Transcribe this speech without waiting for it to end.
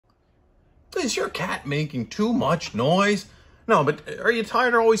is your cat making too much noise? No, but are you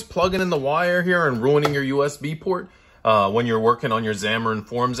tired of always plugging in the wire here and ruining your USB port when you're working on your Xamarin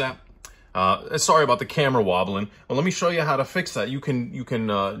Forms app? Sorry about the camera wobbling. Well, let me show you how to fix that. You can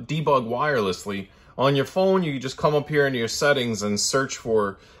debug wirelessly. On your phone, you just come up here into your settings and search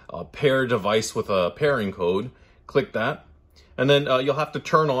for a pair device with a pairing code. Click that. And then you'll have to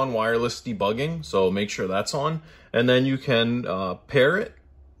turn on wireless debugging, so make sure that's on. And then you can pair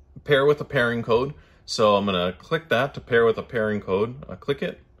with a pairing code. So I'm going to click that to pair with a pairing code. I click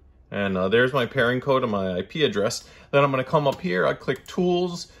it, and there's my pairing code and my IP address. Then I'm going to come up here, I click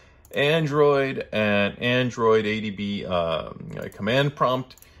Tools, Android, and Android ADB command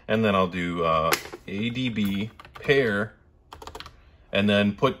prompt, and then I'll do ADB pair, and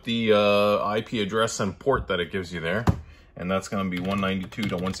then put the IP address and port that it gives you there. And that's going to be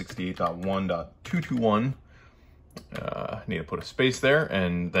 192.168.1.221. Need to put a space there,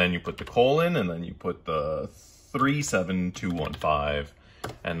 and then you put the colon, and then you put the 37215,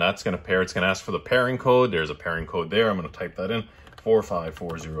 and that's going to pair. It's going to ask for the pairing code. There's a pairing code there. I'm going to type that in,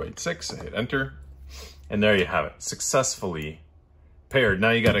 454086. Hit enter, and there you have it, successfully paired.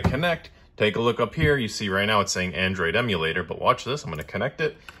 Now you got to connect. Take a look up here. You see right now it's saying Android emulator, but watch this. I'm going to connect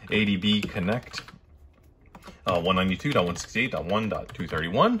it. ADB connect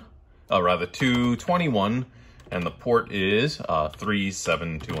 192.168.1.231, rather 221. And the port is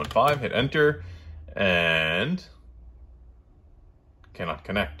 37215. Hit enter, and cannot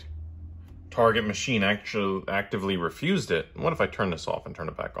connect. Target machine actually actively refused it. What if I turn this off and turn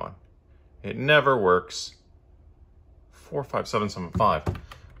it back on? It never works. 45775.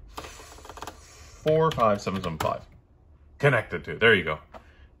 45775. Connected to. There you go.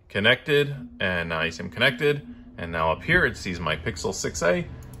 Connected, and now you see I'm connected. And now up here it sees my Pixel 6a.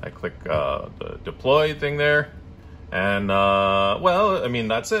 I click the deploy thing there. And, well, I mean,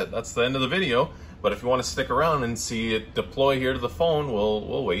 that's it. That's the end of the video. But if you want to stick around and see it deploy here to the phone,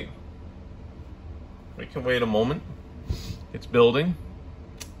 we'll wait. We can wait a moment. It's building.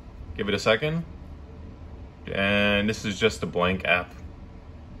 Give it a second. And this is just a blank app.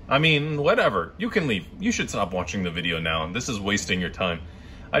 I mean, whatever. You can leave. You should stop watching the video now. This is wasting your time.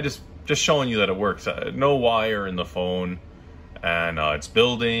 I just showing you that it works. No wire in the phone. And it's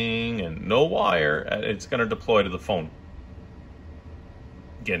building, and no wire. It's going to deploy to the phone.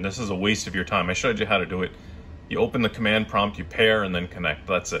 Again, this is a waste of your time. I showed you how to do it. You open the command prompt, you pair, and then connect.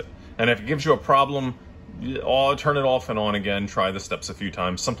 That's it. And if it gives you a problem, I'll turn it off and on again. Try the steps a few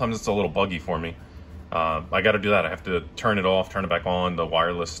times. Sometimes it's a little buggy for me. I got to do that. I have to turn it off, turn it back on, the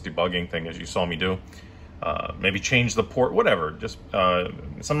wireless debugging thing, as you saw me do. Maybe change the port, whatever. Just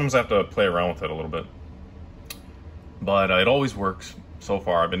sometimes I have to play around with it a little bit. But it always works so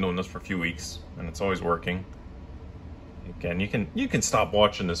far. I've been doing this for a few weeks, and it's always working. Again, you can stop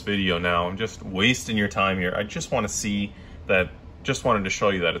watching this video now. I'm just wasting your time here. I just want to see that. Just wanted to show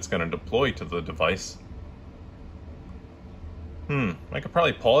you that it's going to deploy to the device. I could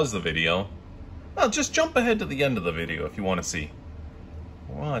probably pause the video. Well, just jump ahead to the end of the video if you want to see.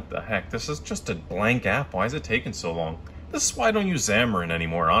 What the heck? This is just a blank app. Why is it taking so long? This is why I don't use Xamarin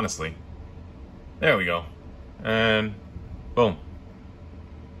anymore, honestly. There we go. And boom,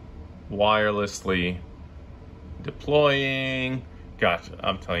 wirelessly deploying. Gosh,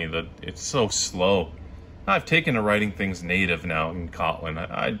 I'm telling you that it's so slow. I've taken to writing things native now in Kotlin.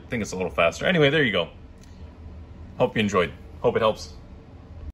 I think it's a little faster. Anyway, there you go. Hope you enjoyed. Hope it helps.